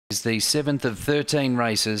Is the 7th of 13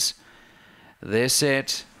 races. They're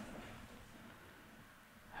set.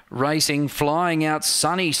 Racing, flying out,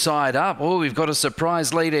 sunny side up. Oh, we've got a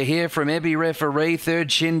surprise leader here from Ebby Referee. Third,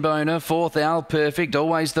 Shinboner. Fourth, Al Perfect.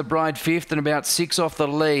 Always the Bride fifth and about 6 off the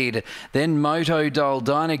lead. Then Moto Doll,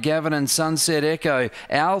 Dinah Gavin and Sunset Echo.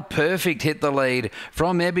 Al Perfect hit the lead.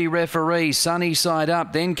 From Ebby Referee, sunny side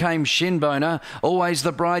up. Then came Shinboner. Always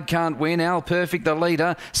the Bride can't win. Al Perfect the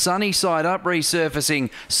leader. Sunny side up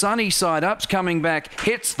resurfacing. Sunny side up's coming back.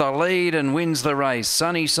 Hits the lead and wins the race.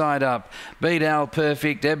 Sunny side up. Beat Al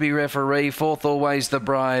Perfect. Ebby Referee, fourth, Always the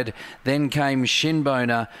Bride. Then came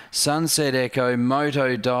Shinboner, Sunset Echo,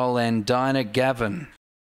 Moto Doll and Dinah Gavin.